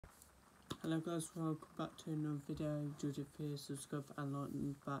Hello guys, welcome back to another video. GW9, subscribe and like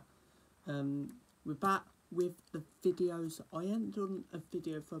back. We're back with the videos. I haven't done a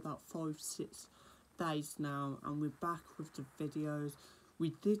video for about 5-6 days now, and we're back with the videos.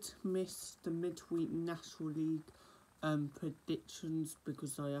 We did miss the midweek National League predictions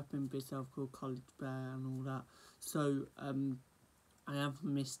because I have been busy. I've got college bear and all that, so I have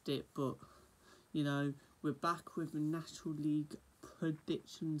missed it. But you know, we're back with the National League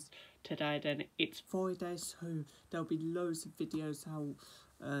predictions today. Then it's Friday, so there'll be loads of videos out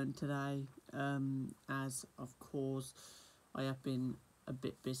today, as of course I have been a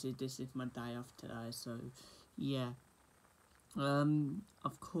bit busy. This is my day off today, so yeah.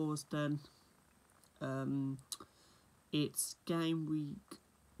 Of course then it's game week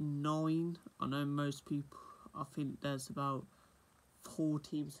 9. I know most people, I think there's about 4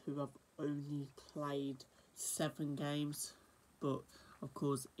 teams who have only played 7 games, but of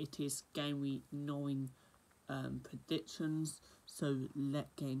course it is game week 9 predictions, so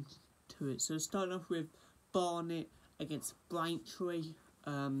let's get into it. So starting off with Barnet against Braintree.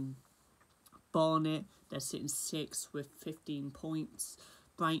 Barnet, they're sitting 6th with 15 points.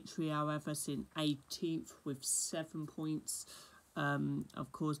 Braintree, however, sitting 18th with 7 points.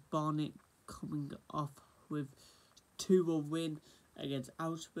 Of course, Barnet coming off with 2-1 win against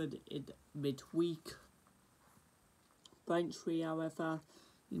Alfred in midweek. Braintree, however,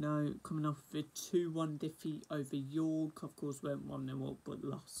 you know, coming off with a 2-1 defeat over York. Of course, went 1-0 up but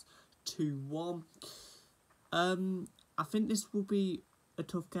lost 2-1. I think this will be a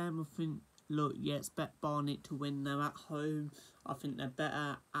tough game. I think, look, yeah, expect Barnet to win. They're at home. I think they're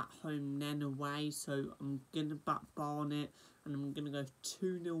better at home than away, so I'm going to back Barnet, and I'm going to go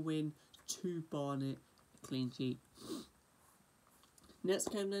 2-0 win to Barnet, clean sheet.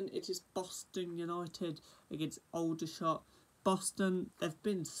 Next game then, it is Boston United against Aldershot. Boston, they've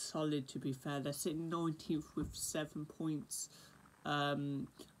been solid, to be fair. They're sitting 19th with 7 points,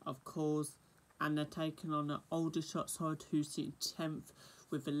 of course. And they're taking on the Aldershot side, who's sitting 10th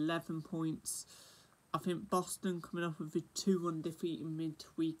with 11 points. I think Boston coming off with a 2-1 defeat in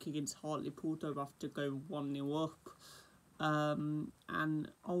midweek against Hartlepool. They'll have to go 1-0 up. And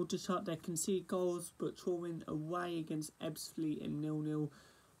Aldershot, they can see goals, but drawing away against Ebbsfleet and 0-0,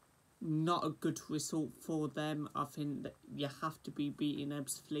 not a good result for them. I think that you have to be beating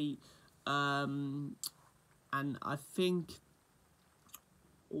Ebbsfleet, and I think,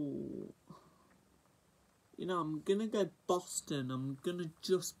 you know, I'm gonna go Boston. I'm gonna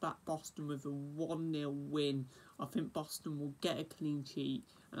just back Boston with a 1-0 win. I think Boston will get a clean sheet,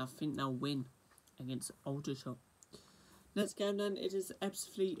 and I think they'll win against Aldershot. Next game then, it is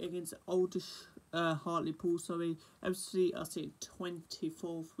Ebbsfleet against Hartlepool. Ebbsfleet are sitting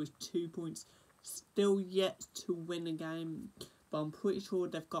 24th with 2 points. Still yet to win a game, but I'm pretty sure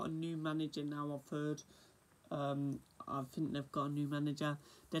they've got a new manager now, I've heard. I think they've got a new manager.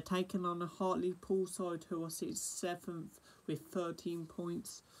 They're taking on a Hartlepool side who are sitting 7th with 13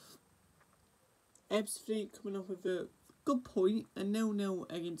 points. Ebbsfleet coming off with a good point, a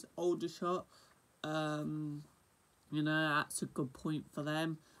 0-0 against Aldershot. You know, that's a good point for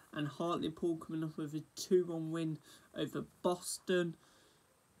them. And Hartlepool coming up with a 2-1 win over Boston.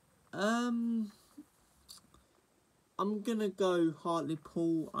 I'm going to go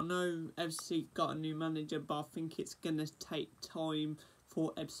Hartlepool. I know Ebbsfleet got a new manager, but I think it's going to take time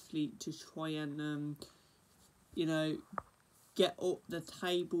for Ebbsfleet to try and, you know, get up the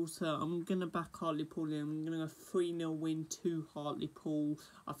table. So I'm going to back Hartlepool, and I'm going to go 3-0 win to Hartlepool.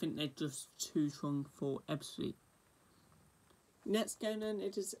 I think they're just too strong for Ebbsfleet. Next game then,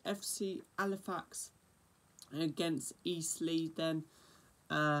 it is FC Halifax against Eastleigh then.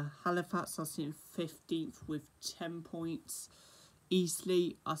 Halifax are sitting 15th with 10 points.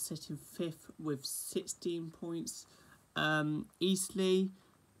 Eastleigh are sitting 5th with 16 points. Eastleigh,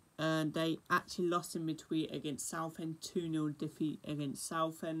 they actually lost in midweek against Southend, 2-0 defeat against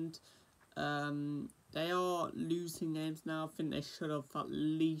Southend. They are losing games now. I think they should have at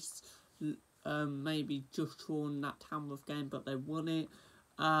least maybe just drawn that Tamworth game, but they won it.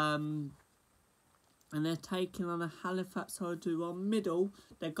 And they're taking on a Halifax side who are middle.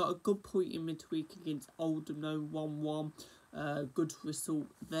 They got a good point in midweek against Oldham, 1-1. Good result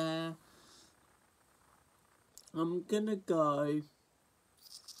there. I'm gonna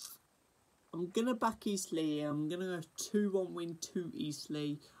back Eastleigh. I'm gonna go 2-1 win to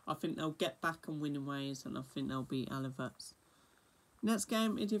Eastleigh. I think they'll get back and win in ways, and I think they'll beat Halifax. Next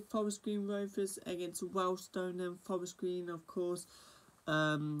game, it is Forest Green Rovers against Wellstone, and Forest Green, of course,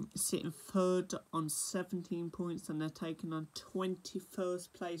 sitting 3rd on 17 points, and they're taking on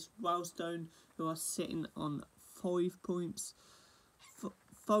 21st place Wellstone, who are sitting on 5 points.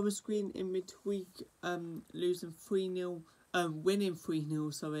 Forest Green in midweek, losing 3-0, winning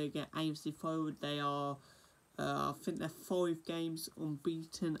 3-0, sorry, against AFC Forward. They are, I think they're 5 games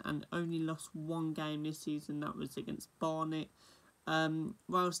unbeaten and only lost 1 game this season. That was against Barnet.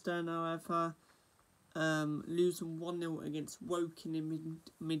 Wellstone, however, losing 1-0 against Woking in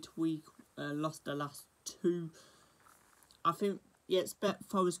midweek, lost the last 2. I think, yeah, expect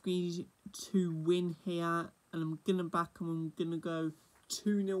Forest Green to win here, and I'm going to back them. I'm going to go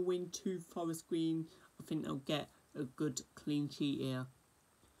 2-0 win to Forest Green. I think they'll get a good clean sheet here.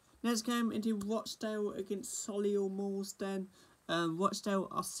 Next game into Rochdale against Solihull Moors then. Rochdale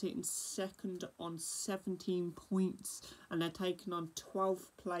are sitting second on 17 points, and they're taking on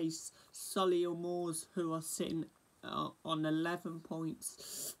 12th place Solihull Moors, who are sitting on 11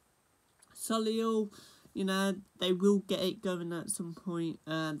 points. Solihull, you know, they will get it going at some point.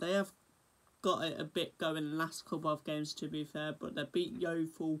 They have got it a bit going in the last couple of games, to be fair, but they beat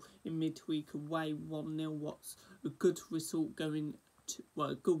Yeovil in midweek away 1-0. What's a good result going to,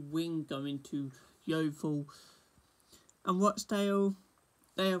 well, a good win going to Yeovil. And Rochdale,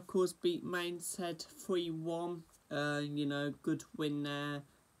 they of course beat Mainshead 3-1. You know, good win there.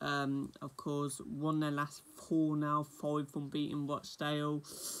 Of course, won their last 4 now, 5 unbeaten Rochdale.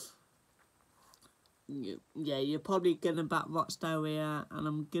 Yeah, you're probably going to back Rochdale here, and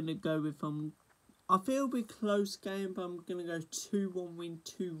I'm going to go with them. I feel it'll be a close game, but I'm going to go 2-1 win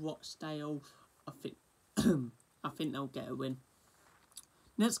to Rochdale. I think I think they'll get a win.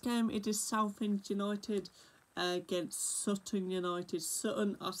 Next game, it is Southend United against Sutton United.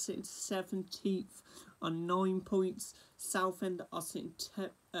 Sutton are sitting 17th on 9 points. Southend are sitting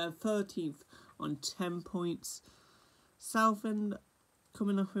 13th on 10 points. Southend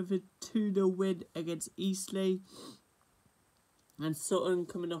coming off with a 2-0 win against Eastleigh. And Sutton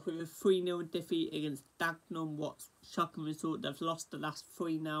coming off with a 3-0 defeat against Dagenham. What's shocking result. They've lost the last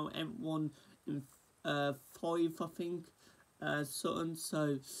 3 now. And 1 in 5, I think. Sutton.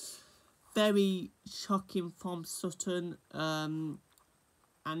 So, very shocking from Sutton. And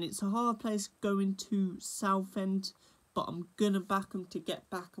it's a hard place going to Southend. But I'm going to back them to get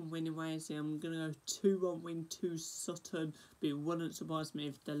back and win away. So I'm going to go 2-1 win to Sutton. But it wouldn't surprise me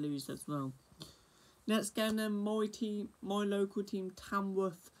if they lose as well. Next game then, my local team,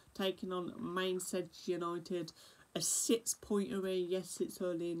 Tamworth, taking on Mainshead United. A 6-pointer away. Yes, it's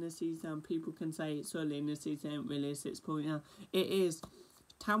early in the season. People can say it's early in the season. It ain't really a 6-pointer. It is.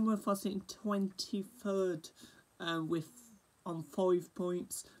 Tamworth are sitting 23rd on 5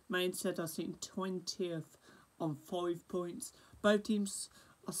 points. Mainshead are sitting 20th on 5 points. Both teams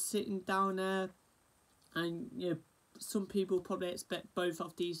are sitting down there, and you know, some people probably expect both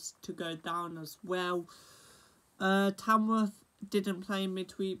of these to go down as well. Tamworth didn't play in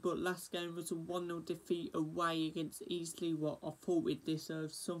midweek, but last game was a 1-0 defeat away against Eastleigh. What I thought we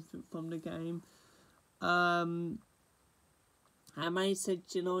deserved something from the game. And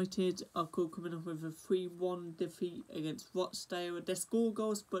Mainshead United are coming up with a 3-1 defeat against Rochdale. They score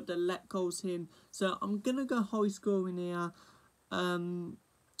goals, but they let goals in. So I'm gonna go high scoring here. And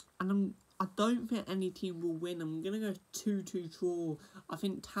I don't think any team will win. I'm going to go 2-2 draw. I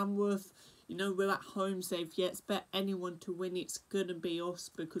think Tamworth, you know, we're at home, so if you expect anyone to win, it's going to be us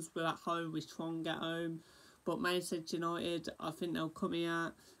because we're at home, we're strong at home. But Mainshead United, I think they'll come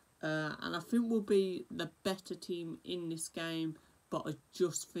here. And I think we'll be the better team in this game. But I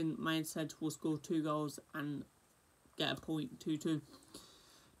just think Mainshead will score 2 goals and get a point, 2-2.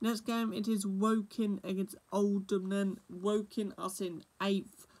 Next game, it is Woking against Oldham then. Woking are sitting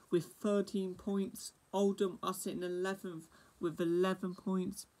 8th with 13 points. Oldham are sitting 11th with 11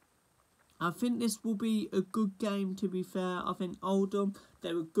 points. I think this will be a good game, to be fair. I think Oldham,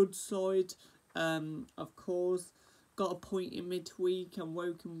 they're a good side. Of course, got a point in midweek and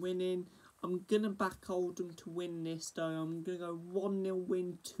Woking winning. I'm going to back Oldham to win this though. I'm going to go 1-0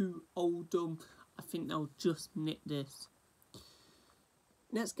 win to Oldham. I think they'll just nip this.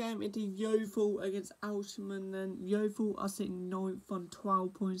 Next game, it is Yeovil against Alshman. Then Yeovil are sitting 9th on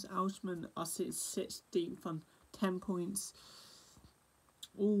 12 points. Alshman are sitting 16th on 10 points.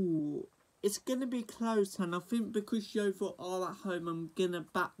 Ooh, it's going to be close. And I think because Yeovil are at home, I'm going to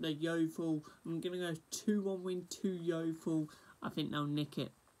back the Yeovil. I'm going to go 2-1 win to Yeovil. I think they'll nick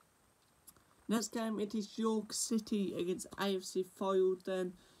it. Next game, it is York City against AFC Fylde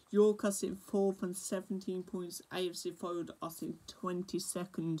then. York are sitting 4th on 17 points. AFC Fylde are sitting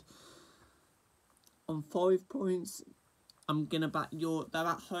 22nd on 5 points. I'm going to back York. They're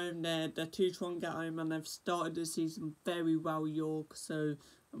at home. They're too strong at home and they've started the season very well, York. So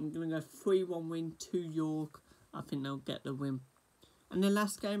I'm going to go 3-1 win to York. I think they'll get the win. And the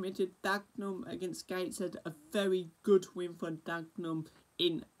last game, it is Dagenham against Gateshead. A very good win for Dagenham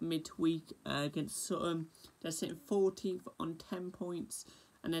in midweek against Sutton. They're sitting 14th on 10 points,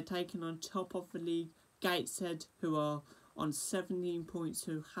 and they're taking on top of the league Gateshead, who are on 17 points,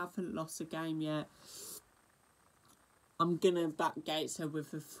 who haven't lost a game yet. I'm going to back Gateshead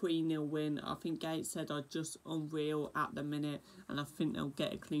with a 3-0 win. I think Gateshead are just unreal at the minute, and I think they'll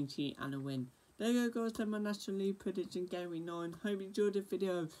get a clean sheet and a win. There you go, guys. That's my National League prediction, GW9. Hope you enjoyed the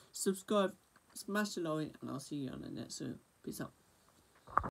video. Subscribe, smash the like, and I'll see you on the next one. Peace out.